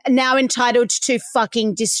am now entitled to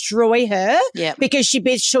fucking destroy her because she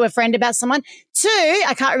bitched to a friend about someone. 2,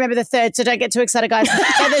 I can't remember the third, so don't get too excited, guys.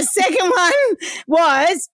 But the second one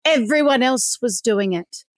was everyone else was doing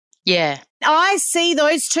it. Yeah. I see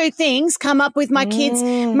those 2 things come up with my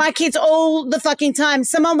kids all the fucking time.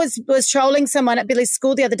 Someone was trolling someone at Billy's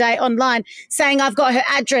school the other day online saying, I've got her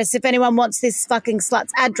address if anyone wants this fucking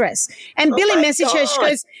slut's address. And Billy messaged her. She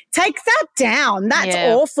goes, take that down. That's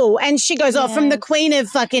awful. And she goes, from the queen of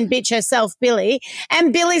fucking bitch herself, Billy.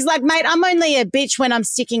 And Billy's like, mate, I'm only a bitch when I'm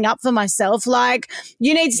sticking up for myself. Like,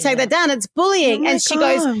 you need to take that down. It's bullying. And she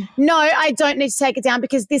goes, no, I don't need to take it down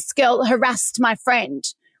because this girl harassed my friend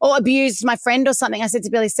or abused my friend or something. I said to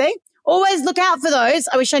Billy, see, always look out for those.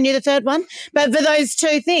 I wish I knew the third one. But for those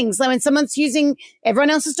 2 things, like when someone's using, everyone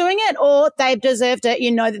else is doing it or they've deserved it,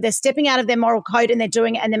 that they're stepping out of their moral code and they're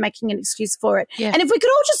doing it and they're making an excuse for it. Yeah. And if we could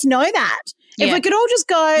all just know that, if we could all just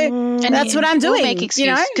go, that's what I'm doing, make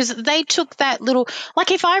excuse, because they took that little, like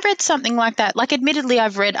if I read something like that, like admittedly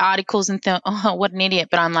I've read articles and thought, oh, what an idiot,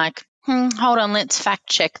 but I'm like, hold on, let's fact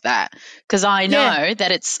check that because I know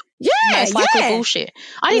that it's most likely bullshit.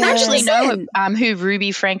 I didn't actually know who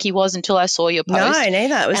Ruby Franki was until I saw your post. No,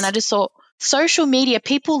 neither. And I just thought, social media,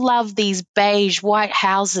 people love these beige white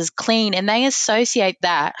houses clean and they associate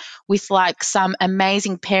that with like some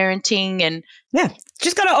amazing parenting and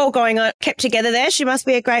she's got it all going on, kept together there. She must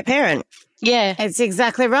be a great parent. Yeah. It's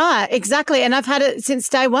exactly right. Exactly. And I've had it since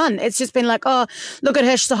day one. It's just been like, oh, look at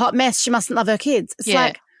her. She's a hot mess. She mustn't love her kids. It's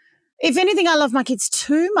like, if anything, I love my kids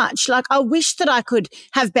too much. Like, I wish that I could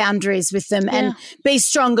have boundaries with them and be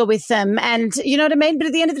stronger with them. And you know what I mean? But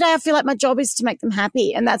at the end of the day, I feel like my job is to make them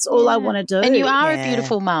happy. And that's all I want to do. And you are a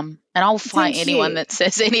beautiful mum. And I'll fight anyone that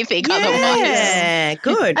says anything otherwise. Yeah,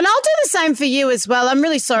 good. And I'll do the same for you as well. I'm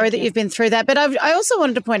really sorry that you've been through that. But I also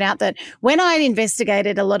wanted to point out that when I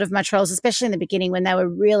investigated a lot of my trolls, especially in the beginning when they were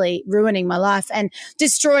really ruining my life and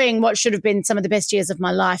destroying what should have been some of the best years of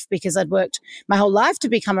my life because I'd worked my whole life to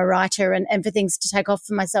become a writer and for things to take off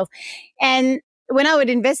for myself. And when I would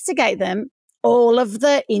investigate them, all of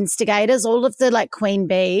the instigators, all of the like queen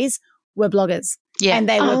bees were bloggers. Yeah. And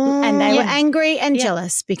they were angry and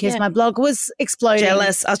jealous because my blog was exploding.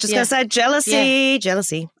 Jealous. I was just going to say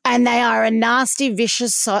jealousy. And they are a nasty,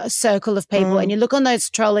 vicious circle of people. And you look on those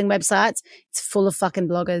trolling websites, it's full of fucking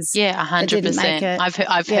bloggers. Yeah, 100%.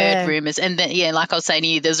 I've heard rumours. And then, like I was saying to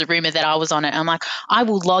you, there's a rumour that I was on it. I'm like, I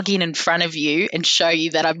will log in front of you and show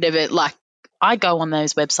you that I've never, like, I go on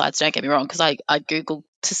those websites, don't get me wrong, because I Google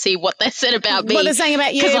to see what they said about me. What they're saying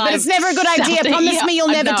about you, but it's never a good idea. Promise me you'll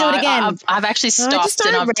never do it again. I've actually stopped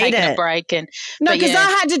and I've taken a break. No, because I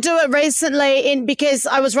had to do it recently because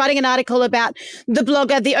I was writing an article about the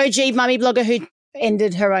blogger, the OG mummy blogger who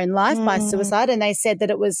ended her own life by suicide, and they said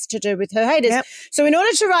that it was to do with her haters. Yep. So in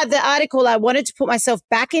order to write the article, I wanted to put myself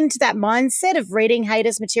back into that mindset of reading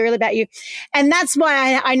haters' material about you. And that's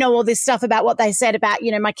why I know all this stuff about what they said about,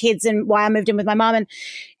 my kids and why I moved in with my mum.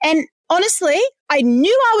 And honestly, I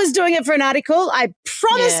knew I was doing it for an article. I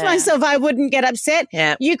promised myself I wouldn't get upset.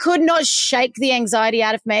 Yeah. You could not shake the anxiety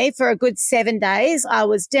out of me for a good 7 days. I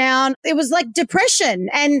was down. It was like depression.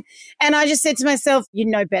 And I just said to myself, you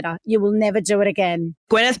know better. You will never do it again.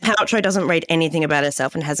 Gwyneth Paltrow doesn't read anything about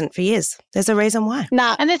herself and hasn't for years. There's a reason why.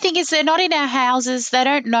 No. And the thing is, they're not in our houses. They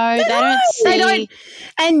don't know. They don't see. They don't.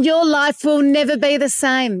 And your life will never be the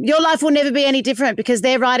same. Your life will never be any different because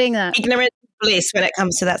they're writing that. Ignorant bliss when it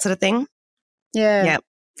comes to that sort of thing. Yeah. Yep.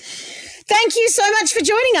 Thank you so much for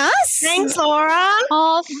joining us. Thanks, Laura.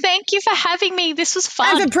 Oh, thank you for having me. This was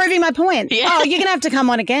fun. And for proving my point. Yeah. Oh, you're going to have to come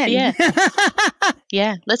on again. Yeah.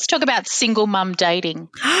 Yeah. Let's talk about single mum dating.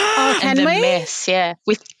 Can we? We? Mess, yeah.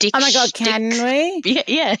 With dick. Oh, my God, can we?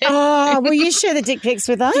 Yeah. Oh, will you share the dick pics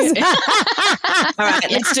with us? All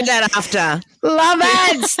right, let's do that after. Love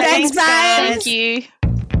it. Thanks, babe. Thank you.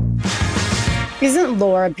 Isn't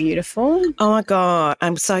Laura beautiful? Oh, my God.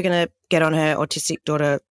 I'm so going to get on her autistic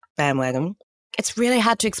daughter bandwagon. It's really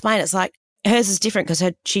hard to explain. It's like hers is different because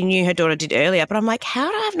she knew her daughter did earlier. But I'm like, how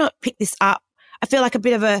do I have not picked this up? I feel like a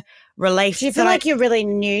bit of a relief. Do you feel like you're really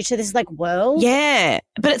new to this world? Yeah,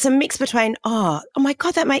 but it's a mix between, oh my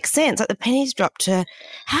God, that makes sense. Like the pennies dropped to,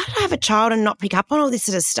 how did I have a child and not pick up on all this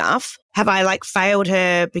sort of stuff? Have I failed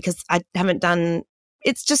her because I haven't done,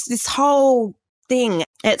 it's just this whole thing.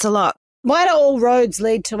 It's a lot. Why do all roads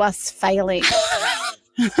lead to us failing?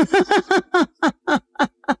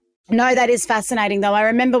 No, that is fascinating though. I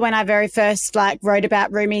remember when I very first wrote about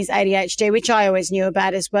Rumi's ADHD, which I always knew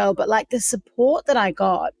about as well, but the support that I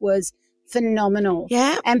got was phenomenal.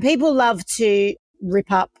 Yeah. And people love to rip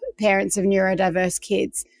up parents of neurodiverse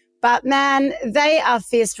kids. But man, they are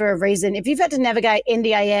fierce for a reason. If you've had to navigate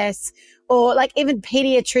NDIS or even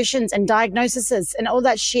pediatricians and diagnoses and all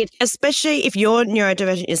that shit. Especially if you're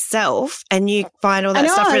neurodivergent yourself and you find all that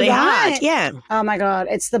stuff really hard. Yeah. Oh my God.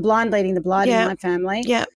 It's the blind leading the blind in my family.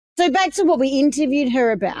 Yeah. So back to what we interviewed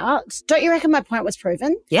her about, don't you reckon my point was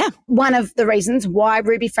proven? Yeah. One of the reasons why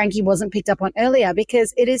Ruby Franki wasn't picked up on earlier,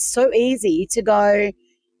 because it is so easy to go,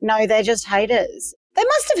 no, they're just haters. They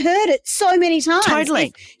must have heard it so many times.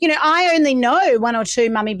 Totally. I only know one or two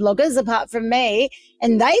mummy bloggers apart from me,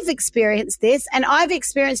 and they've experienced this, and I've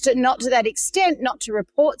experienced it not to that extent, not to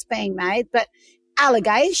reports being made, but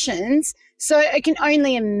allegations. So I can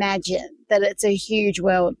only imagine that it's a huge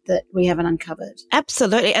world that we haven't uncovered.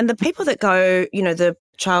 Absolutely. And the people that go, the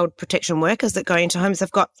child protection workers that go into homes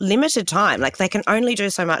have got limited time. They can only do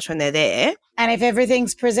so much when they're there. And if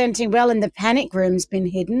everything's presenting well and the panic room's been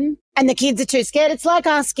hidden and the kids are too scared, it's like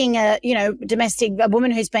asking a woman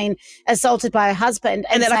who's been assaulted by her husband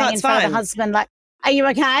and saying in front of the husband, are you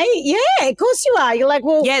okay? Yeah, of course you are. You're like,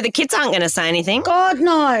 well. Yeah, the kids aren't going to say anything. God,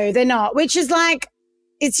 no, they're not, which is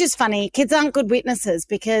it's just funny. Kids aren't good witnesses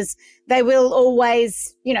because they will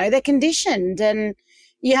always, they're conditioned and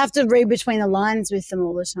you have to read between the lines with them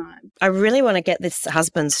all the time. I really want to get this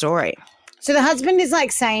husband's story. So the husband is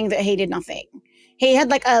saying that he did nothing. He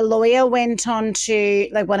had a lawyer went on to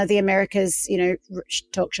one of the America's,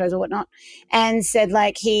 talk shows or whatnot and said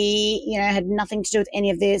he, had nothing to do with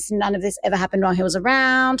any of this. None of this ever happened while he was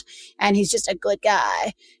around and he's just a good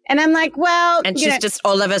guy. And I'm like, well. And she's just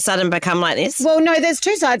all of a sudden become like this? Well, no, there's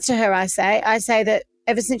two sides to her, I say. I say that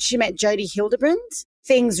ever since she met Jodie Hildebrand,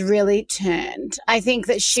 things really turned. I think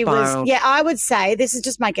that she Spiraled. I would say, this is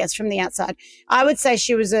just my guess from the outside, I would say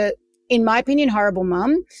she was in my opinion, horrible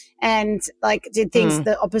mum and did things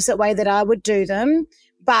the opposite way that I would do them.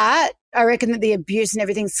 But I reckon that the abuse and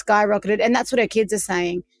everything skyrocketed. And that's what her kids are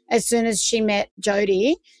saying. As soon as she met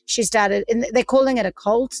Jodie, she started, and they're calling it a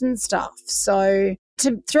cult and stuff. So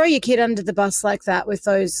to throw your kid under the bus like that with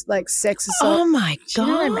those sex assault. Oh my God.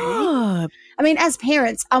 You know what I mean? I mean, as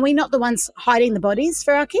parents, are we not the ones hiding the bodies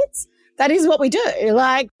for our kids? That is what we do.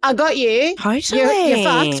 I got you. Totally. You're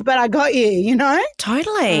fucked, but I got you,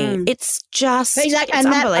 Totally. It's just, it's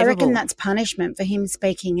unbelievable. I reckon that's punishment for him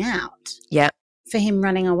speaking out. Yeah. For him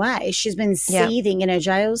running away. She's been seething in her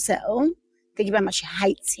jail cell. Think about how much she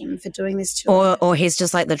hates him for doing this to her. Or he's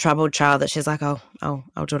just the troubled child that she's I'll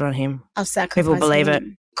do it on him. I'll sacrifice People believe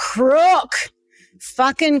him. it. Crook.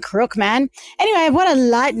 Fucking crook, man. Anyway, what a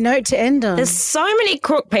light note to end on. There's so many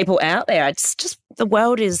crook people out there. It's just the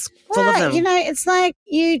world is full of them. It's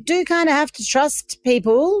you do kind of have to trust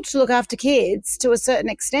people to look after kids to a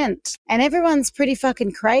certain extent. And everyone's pretty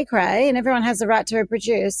fucking cray-cray and everyone has the right to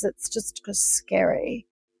reproduce. It's just scary.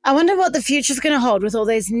 I wonder what the future's going to hold with all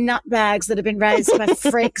these nutbags that have been raised by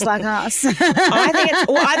freaks like us.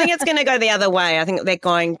 I think it's going to go the other way. I think they're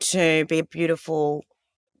going to be a beautiful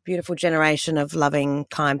generation of loving,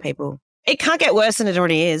 kind people. It can't get worse than it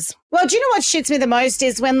already is. Well, do you know what shits me the most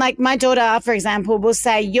is when, my daughter, for example, will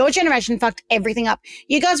say, your generation fucked everything up.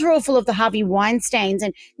 You guys were all full of the Harvey Weinsteins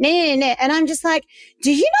and nah. And I'm just like,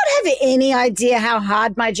 do you not have any idea how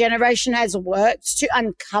hard my generation has worked to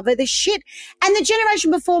uncover this shit? And the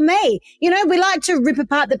generation before me, we like to rip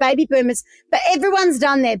apart the baby boomers, but everyone's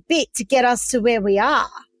done their bit to get us to where we are.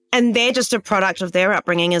 And they're just a product of their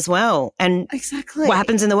upbringing as well. And exactly what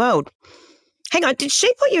happens in the world. Hang on, did she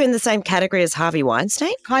put you in the same category as Harvey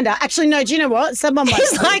Weinstein? Kind of. Actually, no, do you know what? Someone might.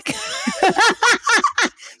 He's my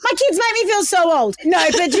kids make me feel so old. No,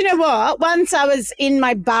 but do you know what? Once I was in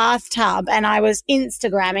my bathtub and I was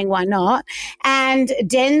Instagramming, why not? And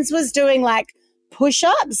Denz was doing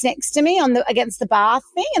push-ups next to me against the bath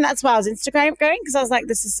thing, and that's why I was Instagramming because I was like,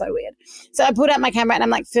 this is so weird. So I pulled out my camera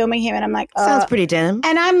and I'm filming him and I'm sounds pretty denim.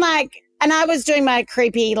 And I'm And I was doing my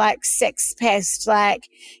creepy, like, sex pest, like,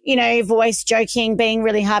 you know, voice joking, being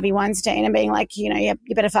really Harvey Weinstein and being like, you know, you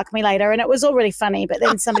better fuck me later. And it was all really funny. But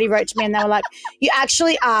then somebody wrote to me and they were like, you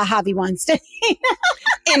actually are Harvey Weinstein.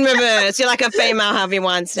 In reverse. You're like a female Harvey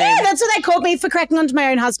Weinstein. Yeah, that's what they called me for cracking onto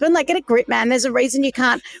my own husband. Like, get a grip, man. There's a reason you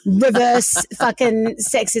can't reverse fucking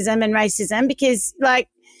sexism and racism because, like,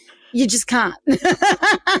 you just can't.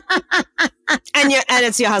 And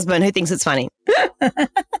it's your husband who thinks it's funny.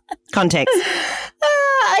 Context.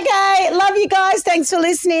 Okay. Love you guys. Thanks for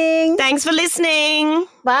listening. Thanks for listening.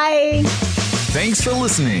 Bye. Thanks for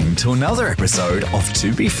listening to another episode of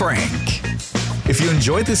To Be Frank. If you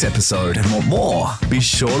enjoyed this episode and want more, be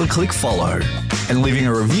sure to click follow. And leaving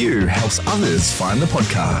a review helps others find the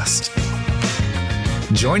podcast.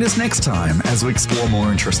 Join us next time as we explore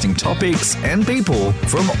more interesting topics and people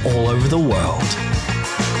from all over the world.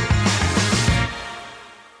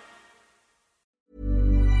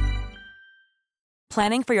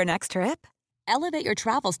 Planning for your next trip? Elevate your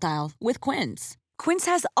travel style with Quince. Quince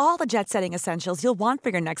has all the jet-setting essentials you'll want for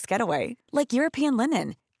your next getaway, like European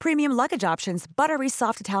linen, premium luggage options, buttery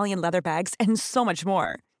soft Italian leather bags, and so much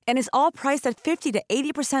more. And is all priced at 50 to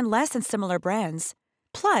 80% less than similar brands.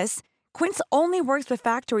 Plus, Quince only works with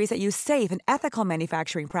factories that use safe and ethical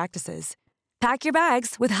manufacturing practices. Pack your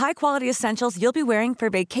bags with high-quality essentials you'll be wearing for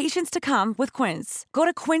vacations to come with Quince. Go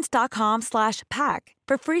to quince.com/pack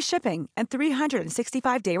for free shipping and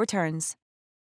 365-day returns.